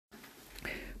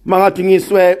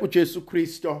Mangadingiswe uJesu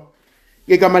Kristo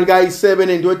ngegama likaYisebe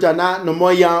nendodana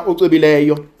nomoya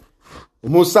ocwebileyo.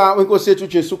 Umusa wenkosi yethu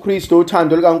uJesu Kristo,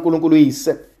 uthando likaNkulunkulu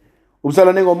uyise,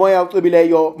 ubuzalwane ngomoya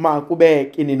ocwebileyo makube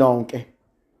kini nonke.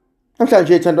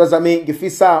 Namhlanje thandwa zami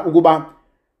ngifisa ukuba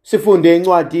sifunde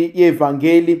incwadi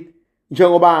yevangeli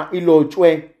njengoba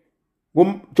ilotshwe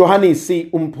nguJohanesi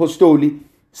umpostoli,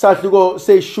 sahluko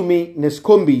seshumi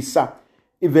nesikhombisa,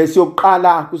 ivesi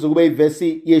yokuqala kuze kube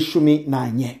ivesi yeshumi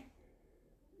nanye.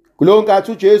 Kulo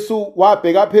nkathi uJesu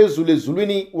wabheka phezulu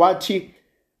ezulwini wathi,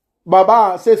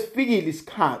 Baba, sesifikile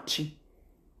isikhathi,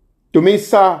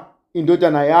 dumisa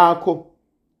indodana yakho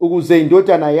ukuze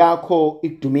indodana yakho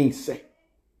ikudumise.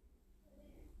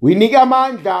 Uyinike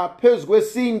amandla phezu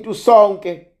kwesintu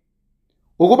sonke,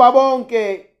 ukuba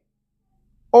bonke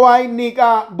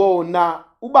owayinika bona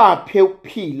ubaphe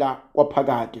ukuphila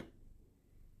kwaphakade.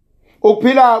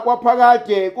 Ukuphila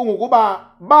kwaphakade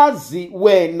kungukuba bazi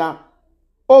wena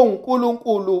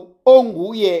oNkulunkulu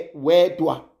onguye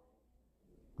wedwa,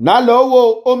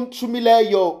 nalowo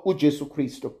omthumileyo uJesu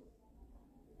Kristo.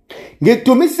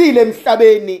 Ngikudumisile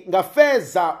emhlabeni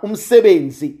ngafeza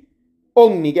umsebenzi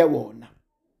onginike wona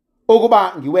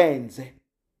ukuba ngiwenze.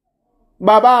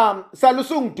 Baba,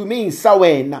 salusungidumisa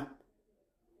wena,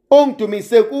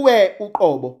 ungidumise kuwe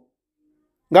uqobo.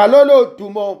 Ngalolo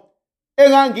dumo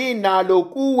enganginalo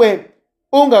kuwe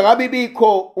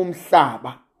ungakabibikho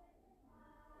umhlaba.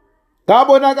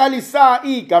 Ngabonakalisa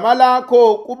igama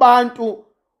lakho kubantu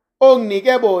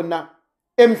onginike bona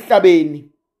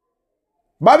emhlabeni.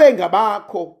 Babe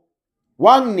ngabakho,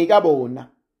 wanginika bona.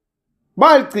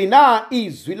 Baligcina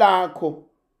izwi lakho.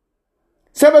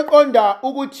 Sebeqonda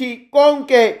ukuthi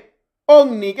konke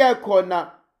onginike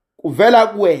khona kuvela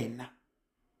kuwena,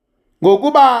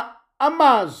 ngokuba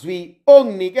amazwi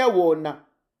onginike wona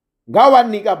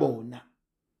ngawanika bona.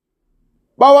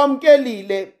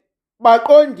 Bawamkelile,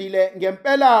 baqondile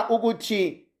ngempela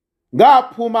ukuthi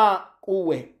ngaphuma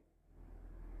kuwe.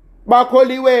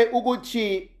 Bakholiwe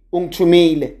ukuthi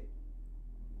ungithumile.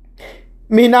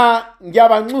 Mina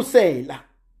ngiyabanxusela.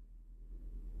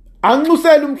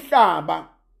 Anxusela umhlaba,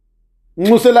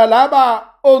 nxusela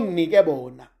laba onginike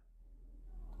bona,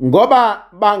 ngoba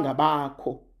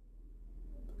bangabakho.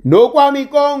 Nokwami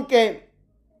konke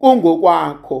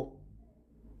kungokwakho,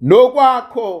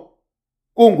 nokwakho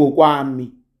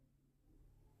kungokwami.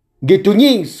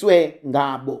 Ngidunyiswe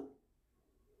ngabo.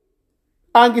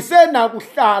 Angisena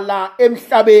kuhlala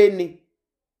emhlabeni,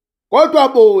 kodwa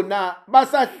bona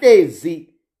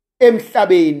basahlezi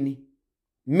emhlabeni,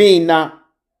 mina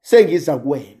sengiza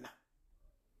kuwena.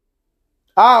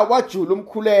 Wajula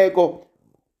umkhuleko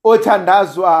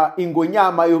othandazwa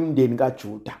ingonyama yomndeni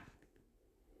kaJuda.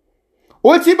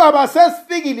 Uthi, Baba,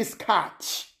 sesifikile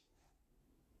isikhathi.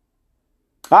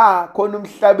 Khona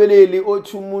umhlabeleli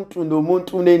othi umuntu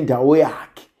nomuntu unendawo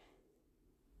yakhe.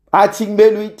 Athi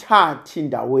kumele uyithathe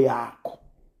indawo yakho.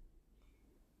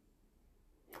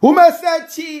 Uma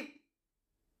sethi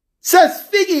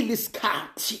sesifikile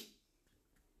isikhathi,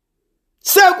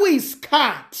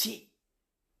 sekuyisikhathi,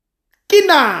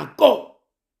 kinako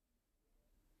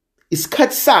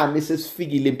isikhathi sami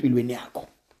sesifikile empilweni yakho.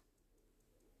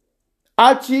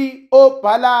 Athi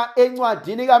obhala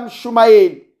encwadini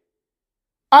kaMshumayeli,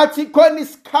 athi khona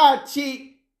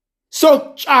isikhathi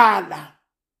sokutshala,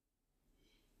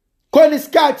 khona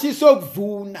isikhathi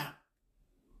sokuvuna,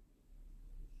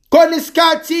 khona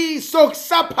isikhathi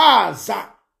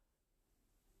sokusaphaza,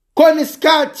 khona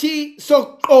isikhathi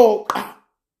sokuqoqa,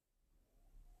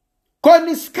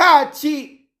 khona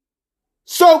isikhathi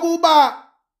sokuba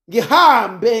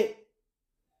ngihambe,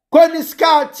 khona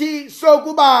isikhathi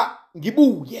sokuba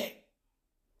ngibuye.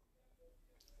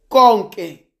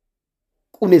 Konke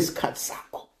kunesikhathi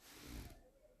sakho.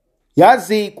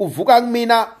 Yazi kuvuka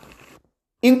kumina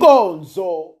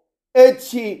inkonzo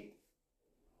ethi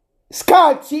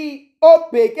isikhathi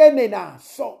obhekene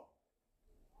naso,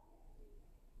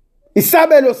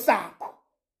 isabelo sakho.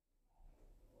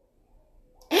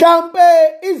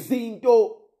 Mhlambe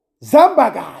izinto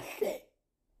zamba kahle,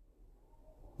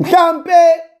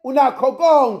 mhlambe unakho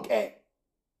konke,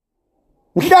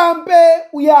 mhlambe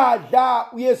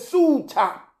uyadla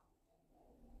uyesutha.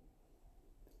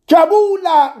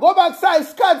 Jabula ngoba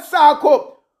kusayisikhathi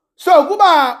sakho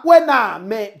sokuba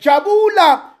wename.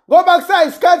 Jabula ngoba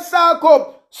kusayisikhathi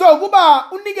sakho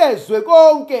sokuba unikezwe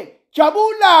konke.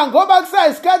 Jabula ngoba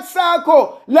kusayisikhathi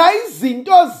sakho la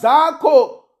izinto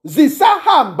zakho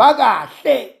zisahamba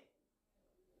kahle.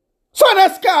 Sona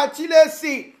isikhathi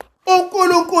lesi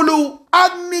uNkulunkulu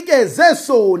akunikeze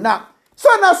sona.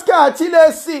 Sona isikhathi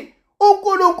lesi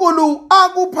uNkulunkulu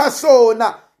akupha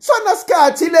sona. Sona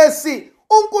isikhathi lesi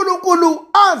uNkulunkulu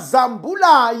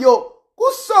azambulayo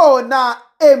kusona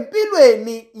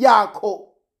empilweni yakho.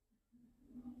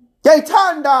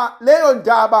 Ngiyayithanda leyo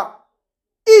ndaba,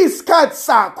 isikhathi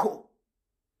sakho.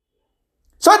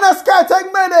 Sona sikhathi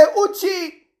ekumele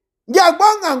uthi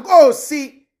ngiyabonga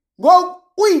Nkosi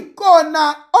ngokuyikona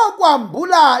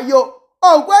okwambulayo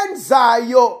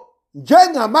okwenzayo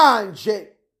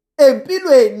njengamanje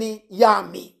empilweni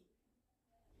yami.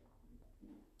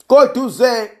 Kodwa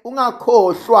uze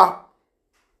ungakhohlwa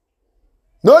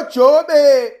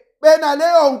noJobe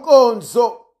benaleyo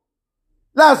nkonzo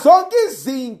la zonke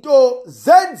izinto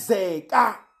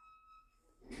zenzeka,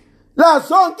 la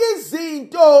zonke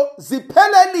izinto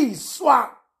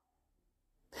zipheleliswa,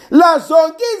 la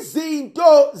zonke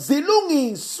izinto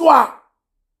zilungiswa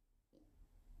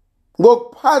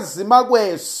ngokuphazima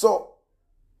kweso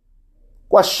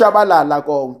kwashabalala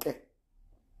konke.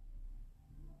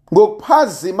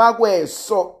 Ngokuphazima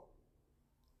kweso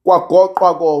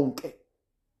kwagoqwa konke.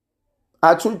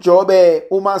 Athi uJobe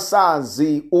uma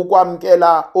sazi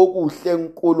ukwamkela okuhle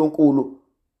uNkulunkulu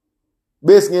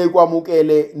bese ngeke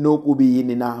kwamukele nokubi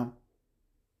yini na.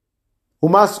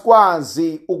 Uma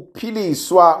sikwazi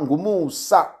ukuphiliswa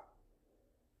ngumusa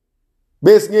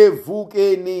bese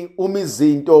ngevukeni uma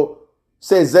izinto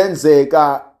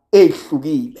sezenzeka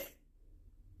ehlukile.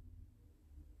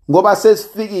 Ngoba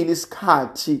sesifikile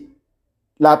isikhathi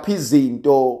lapho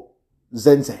izinto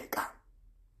zenzeka.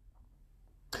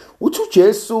 Uthi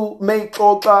uJesu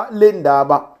meyixoxa le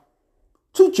ndaba,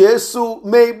 uthi uJesu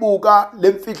meyibuka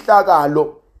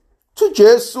lemfihlakalo, uthi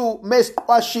uJesu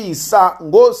mesiqwashisa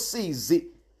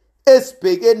ngosizi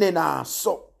esibhekene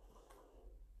naso.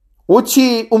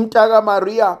 Uthi umntaka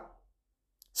Maria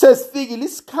sesifikile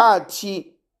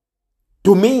isikhathi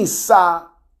dumisa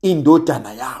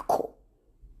indodana yakho.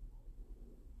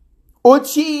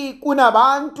 Uthi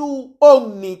kunabantu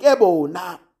onginike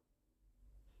bona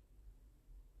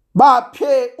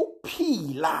baphe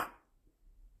ukuphila.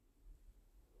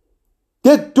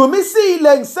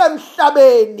 Ngikudumisile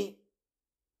ngisemhlabeni,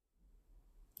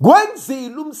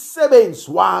 kwenzile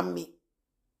umsebenzi wami.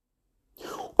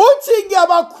 Uthi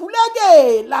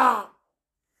ngiyabakhulekela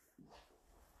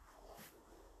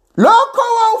lokho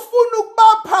wawufuna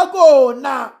ukubapha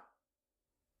kona,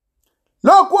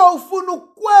 lokho wawufuna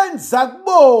ukwenza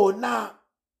kubona,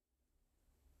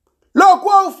 lokho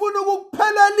wawufuna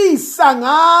ukuphelelisa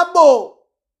ngabo,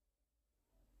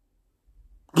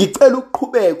 ngicela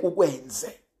uqhubeke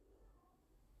ukwenze.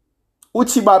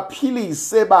 Uthi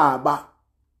baphilise Baba,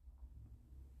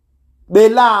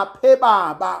 belaphe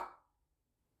Baba,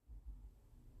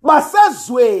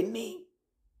 basezweni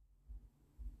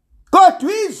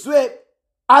kodwa izwe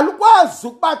alikwazi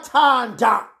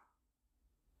ukubathanda.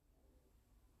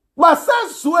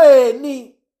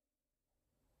 Basezweni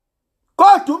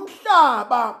kodwa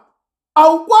umhlaba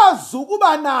awukwazi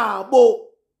ukuba nabo.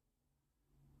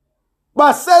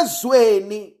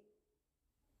 Basezweni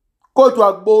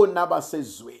kodwa kubona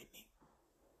basezweni.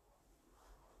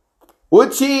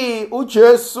 Uthi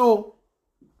uJesu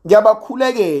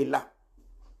ngiyabakhulekela,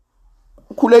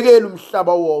 ukhulekela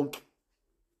umhlaba wonke,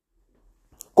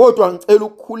 kodwa ngicela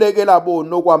ukukhulekela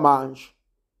bona okwamanje,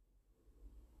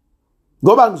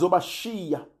 ngoba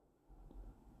ngizobashiya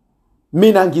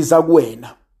mina ngiza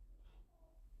kuwena.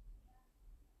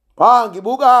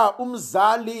 Ngibuka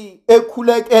umzali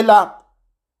ekhulekela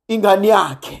ingane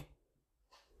yakhe,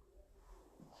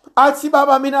 athi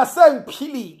baba mina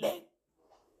sengiphilile,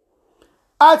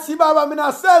 athi baba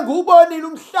mina sengubonile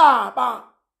umhlaba,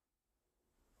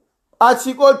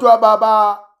 athi kodwa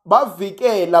baba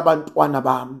bavikela abantwana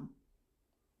bami.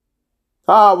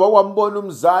 Wakwambona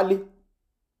umzali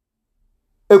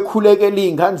ekhulekela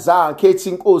ingane zakhe ethi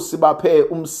inkosi baphe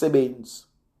umsebenzi.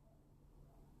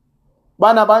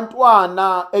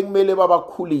 Banabantwana ekumele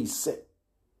babakhulise,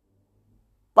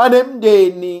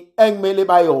 banemndeni ekumele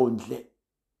bayondle,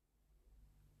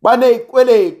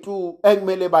 banezikweletu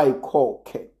ekumele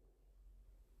bayikhokhe.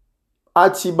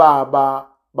 Athi baba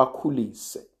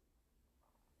bakhulise,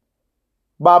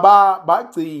 baba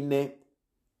bagcine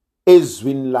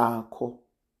ezwini lakho,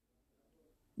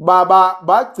 baba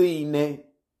bagcine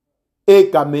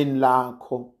egameni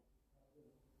lakho,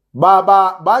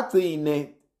 baba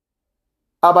bagcine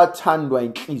abathandwa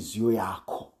inhliziyo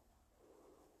yakho.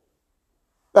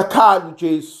 Bakhala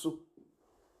uJesu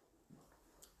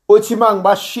uthi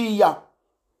mangibashiya,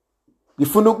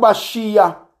 ngifuna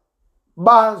ukubashiya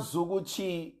bazi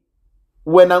ukuthi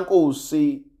wena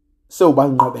Nkosi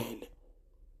sewubanqobele.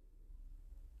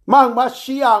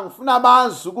 Mangibashiya ngifuna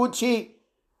bazi ukuthi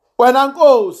wena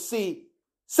Nkosi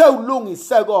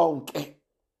sewulungise konke.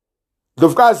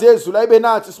 Ndlovukazi yezulu ayibe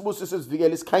nathi sibusise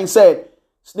sivikele isikhanyisele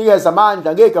sinikeze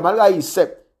amandla ngegama likayise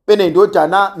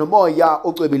benendodana nomoya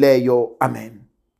ocwebileyo. Amen.